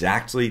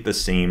exactly the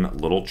same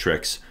little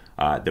tricks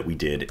that we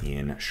did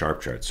in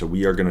SharpCharts. So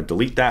we are going to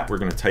delete that. We're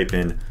going to type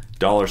in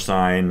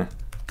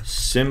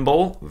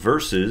 $symbol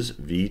versus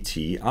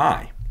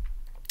VTI.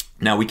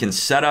 Now we can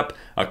set up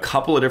a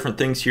couple of different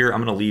things here.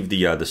 I'm going to leave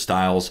the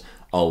styles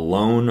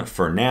alone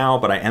for now,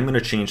 but I am going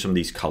to change some of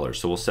these colors.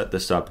 So we'll set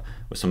this up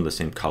with some of the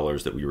same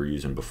colors that we were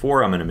using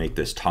before. I'm going to make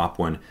this top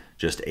one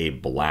just a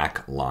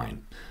black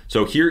line.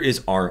 So here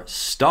is our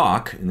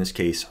stock, in this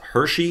case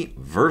Hershey,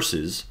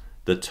 versus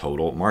the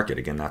total market.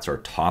 Again, that's our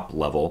top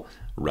level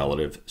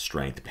relative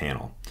strength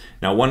panel.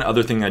 Now, one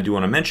other thing I do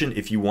want to mention,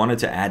 if you wanted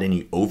to add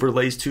any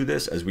overlays to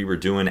this, as we were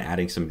doing,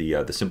 adding some of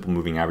the simple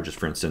moving averages,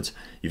 for instance,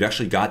 you've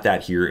actually got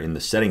that here in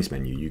the settings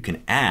menu. You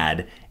can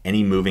add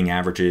any moving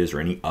averages or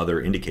any other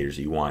indicators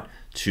that you want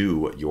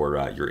to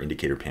your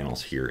indicator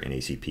panels here in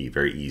ACP.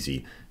 Very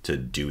easy to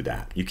do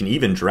that. You can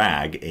even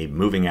drag a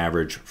moving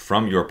average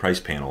from your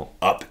price panel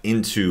up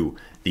into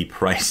the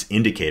price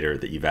indicator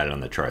that you've added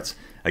on the charts.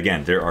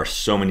 Again, there are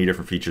so many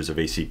different features of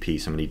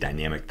ACP, so many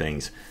dynamic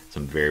things,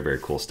 some very, very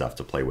cool stuff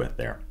to play with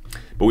there.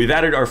 But we've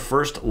added our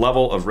first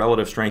level of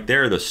relative strength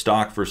there, the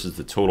stock versus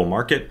the total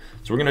market.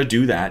 So we're going to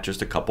do that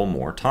just a couple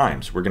more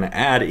times. We're going to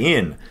add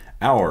in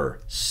our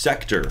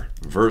sector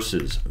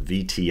versus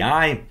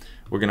VTI.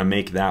 We're going to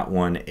make that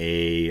one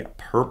a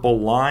purple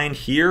line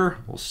here.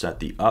 We'll set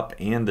the up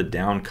and the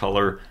down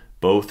color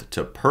both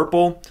to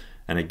purple.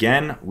 And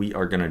again, we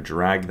are going to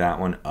drag that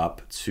one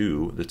up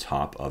to the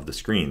top of the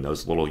screen.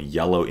 Those little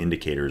yellow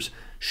indicators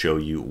show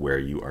you where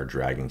you are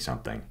dragging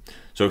something.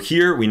 So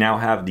here we now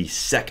have the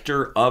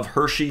sector of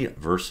Hershey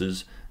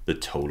versus the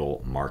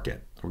total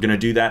market. We're going to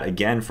do that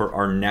again for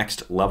our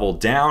next level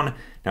down.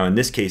 Now in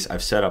this case,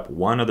 I've set up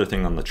one other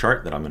thing on the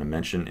chart that I'm going to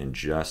mention in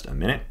just a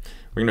minute.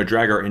 We're going to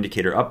drag our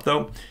indicator up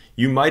though.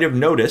 You might have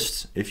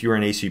noticed, if you're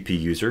an ACP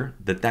user,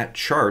 that that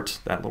chart,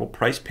 that little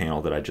price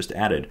panel that I just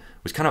added,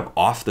 was kind of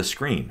off the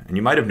screen. And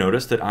you might have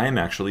noticed that I am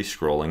actually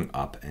scrolling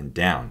up and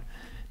down.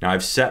 Now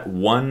I've set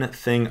one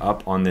thing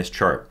up on this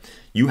chart.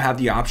 You have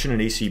the option in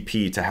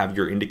ACP to have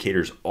your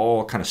indicators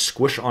all kind of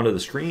squish onto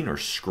the screen or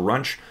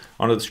scrunch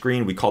onto the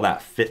screen. We call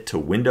that fit to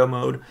window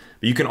mode,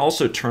 but you can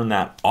also turn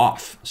that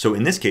off. So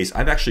in this case,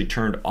 I've actually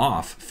turned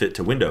off fit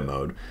to window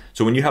mode.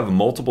 So when you have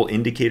multiple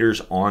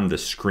indicators on the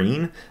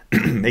screen,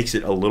 it makes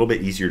it a little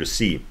bit easier to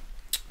see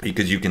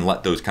because you can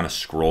let those kind of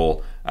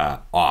scroll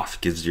off,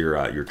 gives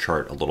your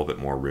chart a little bit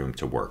more room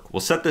to work. We'll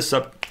set this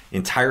up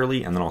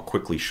entirely and then I'll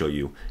quickly show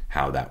you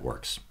how that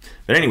works.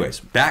 But anyways,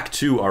 back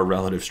to our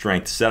relative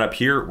strength setup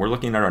here. We're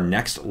looking at our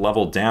next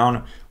level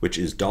down, which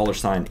is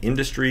 $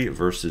 industry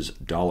versus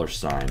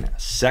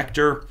 $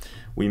 sector.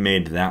 We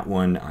made that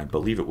one, I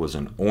believe it was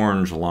an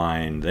orange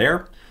line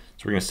there.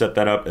 So we're gonna set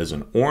that up as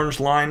an orange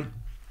line.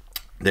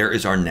 There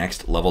is our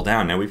next level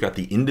down. Now we've got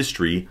the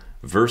industry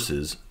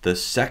versus the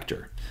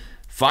sector.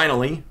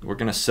 Finally, we're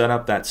going to set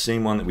up that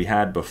same one that we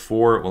had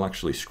before. We'll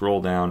actually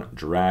scroll down,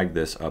 drag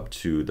this up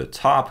to the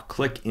top,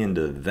 click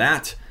into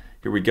that.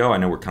 Here we go. I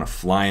know we're kind of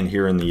flying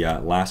here in the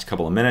last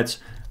couple of minutes,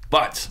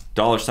 but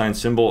 $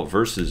 symbol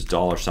versus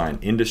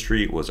 $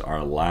 industry was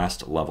our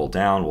last level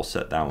down. We'll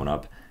set that one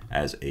up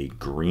as a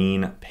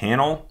green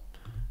panel.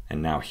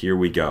 And now here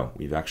we go.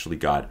 We've actually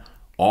got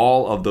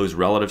all of those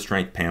relative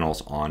strength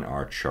panels on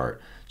our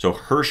chart. So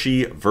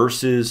Hershey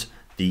versus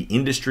the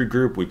industry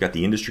group, we've got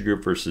the industry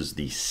group versus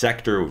the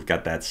sector, we've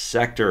got that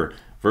sector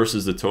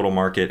versus the total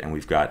market, and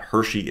we've got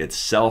Hershey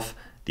itself,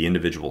 the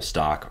individual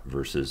stock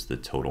versus the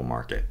total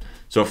market.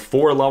 So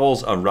 4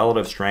 levels of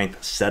relative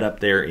strength set up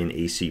there in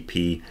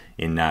ACP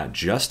in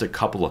just a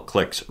couple of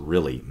clicks.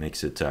 Really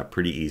makes it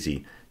pretty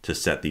easy to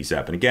set these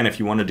up. And again, if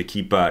you wanted to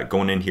keep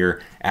going in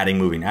here, adding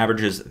moving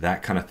averages,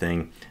 that kind of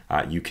thing,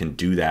 you can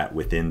do that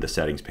within the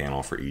settings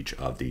panel for each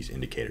of these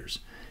indicators.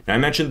 Now I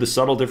mentioned the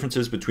subtle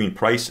differences between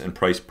price and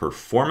price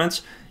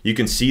performance. You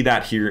can see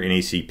that here in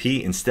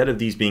ACP. Instead of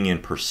these being in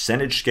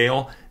percentage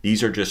scale,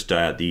 these are just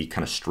the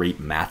kind of straight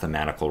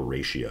mathematical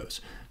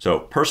ratios. So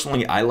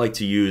personally, I like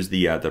to use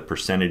the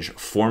percentage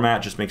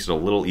format. Just makes it a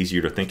little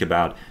easier to think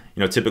about.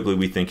 You know, typically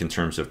we think in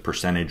terms of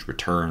percentage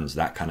returns,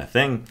 that kind of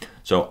thing.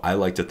 So I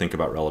like to think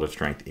about relative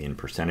strength in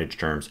percentage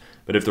terms.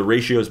 But if the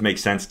ratios make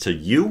sense to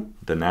you,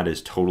 then that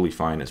is totally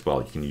fine as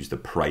well. You can use the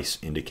price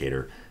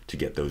indicator to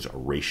get those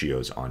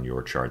ratios on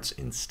your charts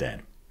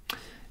instead.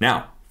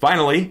 Now,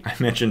 finally, I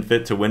mentioned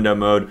fit to window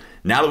mode.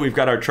 Now that we've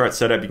got our chart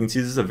set up, you can see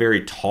this is a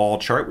very tall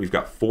chart. We've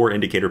got 4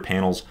 indicator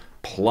panels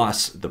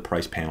plus the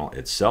price panel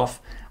itself.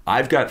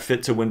 I've got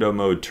fit to window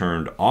mode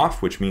turned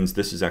off, which means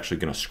this is actually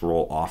going to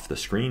scroll off the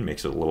screen,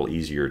 makes it a little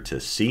easier to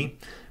see.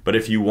 But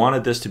if you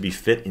wanted this to be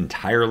fit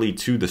entirely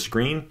to the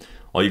screen,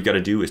 all you've got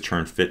to do is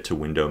turn fit to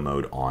window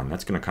mode on.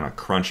 That's going to kind of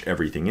crunch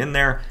everything in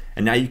there.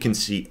 And now you can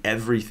see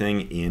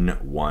everything in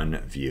one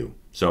view.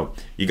 So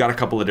you got a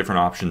couple of different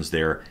options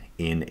there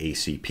in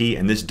ACP.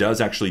 And this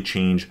does actually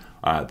change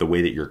the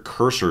way that your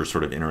cursor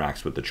sort of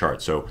interacts with the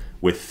chart. So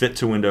with fit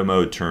to window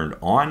mode turned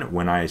on,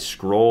 when I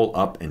scroll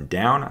up and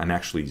down, I'm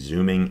actually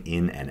zooming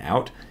in and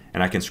out,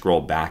 and I can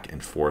scroll back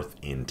and forth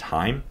in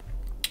time.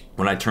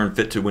 When I turn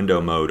fit to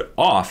window mode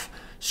off,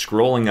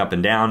 scrolling up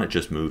and down, it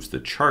just moves the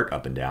chart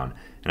up and down,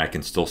 and I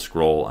can still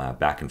scroll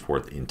back and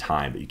forth in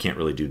time, but you can't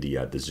really do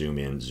the zoom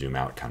in, zoom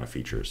out kind of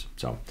features.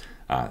 So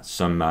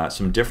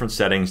some different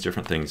settings,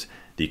 different things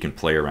that you can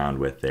play around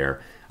with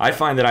there. I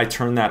find that I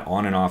turn that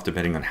on and off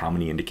depending on how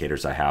many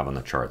indicators I have on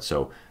the chart.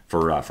 So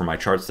for my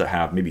charts that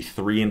have maybe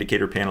 3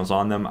 indicator panels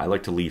on them, I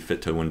like to leave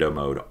fit to window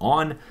mode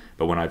on.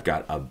 But when I've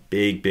got a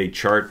big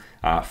chart,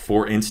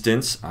 for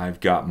instance, I've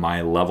got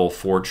my level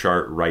 4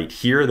 chart right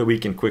here that we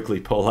can quickly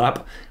pull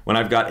up. When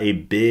I've got a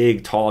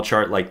big tall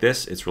chart like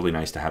this, it's really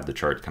nice to have the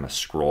chart kind of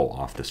scroll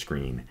off the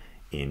screen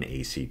in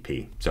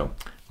ACP. So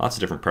lots of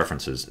different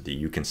preferences that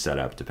you can set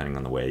up depending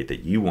on the way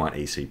that you want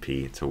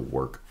ACP to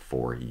work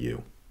for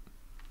you.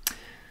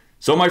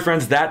 So my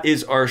friends, that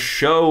is our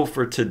show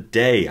for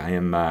today. I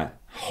am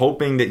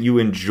hoping that you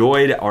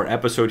enjoyed our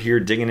episode here,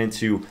 digging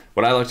into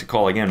what I like to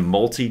call, again,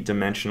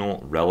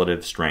 multi-dimensional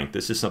relative strength.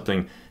 This is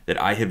something that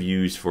I have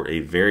used for a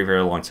very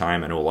long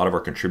time. I know a lot of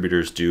our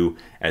contributors do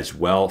as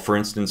well. For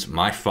instance,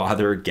 my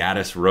father,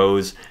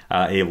 Roze,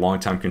 a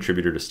longtime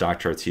contributor to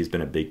StockCharts, he's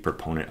been a big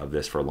proponent of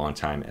this for a long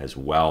time as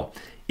well.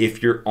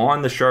 If you're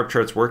on the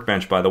SharpCharts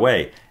workbench, by the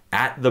way,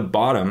 at the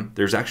bottom,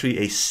 there's actually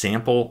a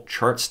sample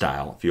chart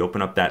style. If you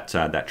open up that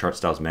chart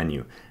styles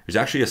menu, there's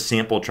actually a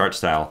sample chart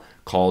style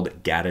called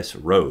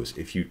Roze.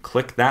 If you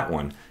click that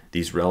one,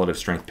 these relative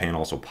strength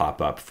panels will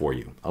pop up for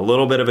you. A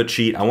little bit of a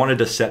cheat. I wanted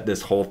to set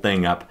this whole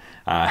thing up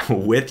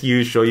with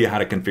you, show you how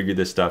to configure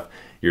this stuff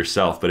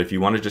yourself. But if you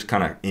want to just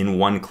kind of in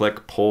one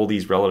click pull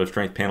these relative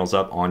strength panels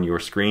up on your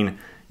screen,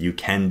 you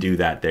can do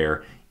that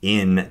there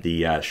in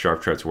the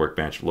SharpCharts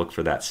workbench. Look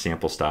for that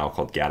sample style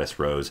called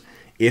Roze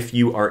If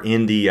you are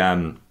in the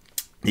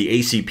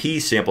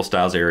ACP sample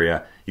styles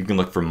area, you can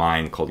look for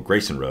mine called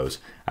Grayson Roze,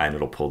 and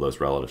it'll pull those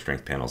relative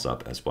strength panels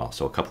up as well.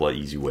 So a couple of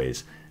easy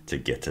ways to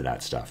get to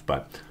that stuff.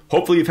 But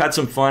hopefully you've had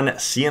some fun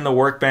seeing the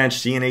workbench,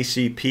 seeing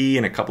ACP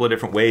in a couple of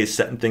different ways,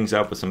 setting things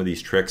up with some of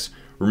these tricks.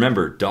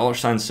 Remember,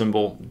 $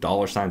 symbol,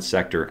 $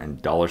 sector,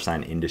 and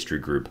 $ industry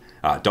group.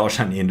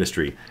 $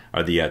 industry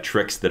are the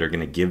tricks that are going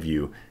to give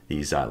you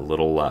these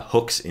little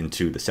hooks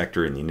into the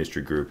sector and the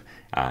industry group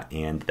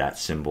and that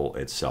symbol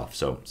itself.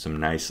 So some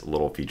nice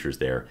little features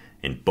there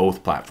in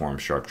both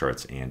platforms,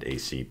 SharpCharts and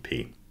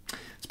ACP.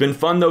 It's been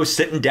fun though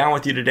sitting down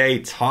with you today,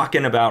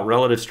 talking about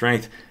relative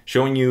strength,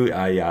 showing you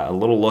a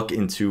little look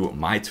into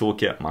my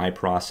toolkit, my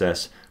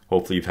process.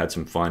 Hopefully you've had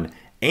some fun.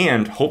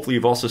 And hopefully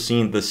you've also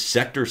seen the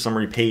sector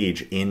summary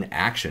page in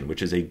action,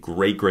 which is a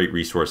great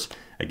resource.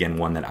 Again,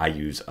 one that I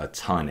use a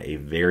ton, a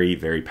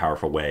very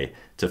powerful way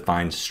to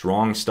find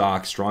strong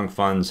stocks, strong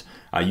funds.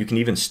 You can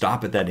even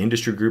stop at that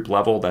industry group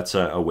level. That's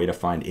a way to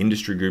find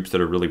industry groups that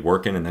are really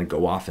working, and then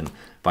go off and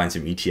find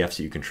some ETFs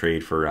that you can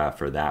trade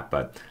for that.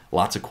 But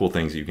lots of cool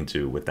things you can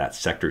do with that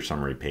sector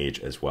summary page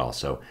as well.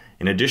 So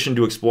in addition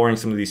to exploring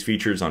some of these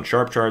features on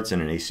SharpCharts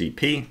and an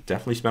ACP,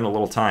 definitely spend a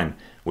little time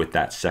with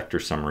that sector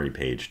summary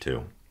page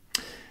too.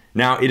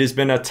 Now, it has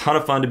been a ton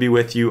of fun to be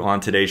with you on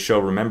today's show.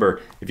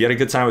 Remember, if you had a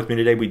good time with me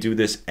today, we do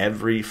this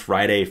every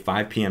Friday,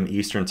 5 p.m.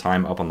 Eastern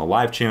time up on the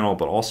live channel,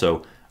 but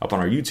also up on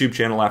our YouTube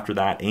channel after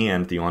that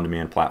and the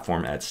on-demand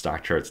platform at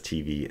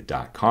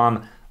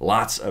StockChartsTV.com.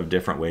 Lots of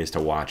different ways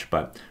to watch,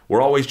 but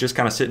we're always just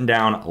kind of sitting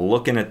down,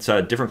 looking at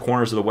different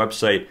corners of the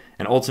website,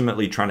 and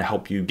ultimately trying to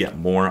help you get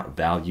more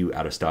value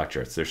out of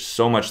StockCharts. There's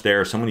so much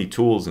there, so many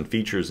tools and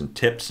features and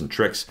tips and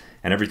tricks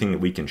and everything that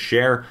we can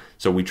share.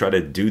 So we try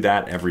to do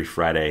that every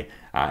Friday,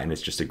 and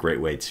it's just a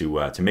great way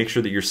to make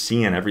sure that you're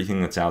seeing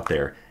everything that's out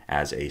there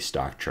as a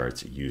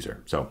StockCharts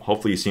user. So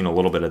hopefully you've seen a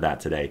little bit of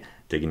that today,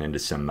 digging into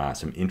some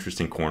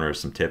interesting corners,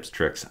 some tips,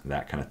 tricks,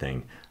 that kind of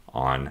thing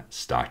on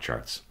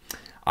StockCharts.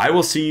 I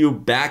will see you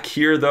back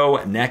here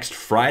though next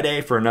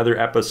Friday for another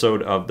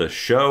episode of the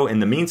show. In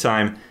the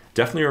meantime,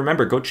 definitely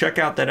remember, go check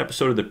out that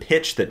episode of The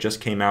Pitch that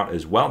just came out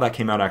as well. That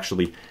came out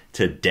actually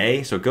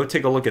today. So go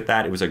take a look at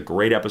that. It was a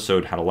great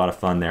episode, had a lot of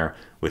fun there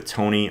with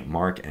Tony,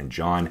 Mark, and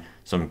John.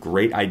 Some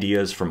great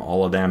ideas from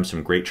all of them,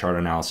 some great chart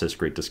analysis,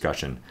 great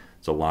discussion.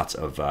 So lots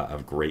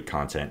of great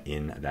content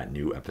in that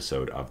new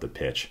episode of The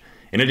Pitch.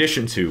 In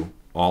addition to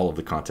all of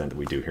the content that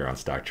we do here on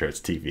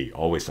StockCharts TV,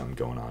 always something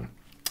going on.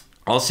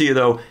 I'll see you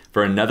though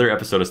for another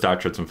episode of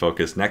StockCharts in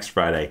Focus next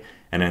Friday.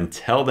 And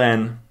until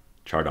then,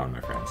 chart on,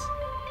 my friends.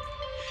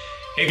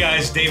 Hey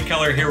guys, Dave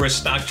Keller here with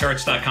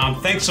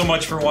StockCharts.com. Thanks so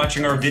much for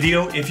watching our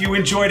video. If you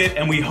enjoyed it,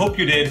 and we hope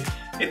you did,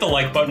 hit the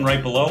like button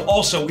right below.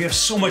 Also, we have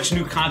so much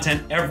new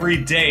content every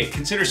day.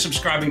 Consider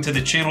subscribing to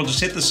the channel. Just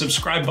hit the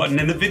subscribe button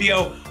in the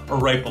video or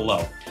right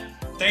below.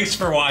 Thanks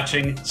for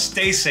watching.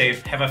 Stay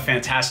safe. Have a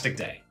fantastic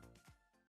day.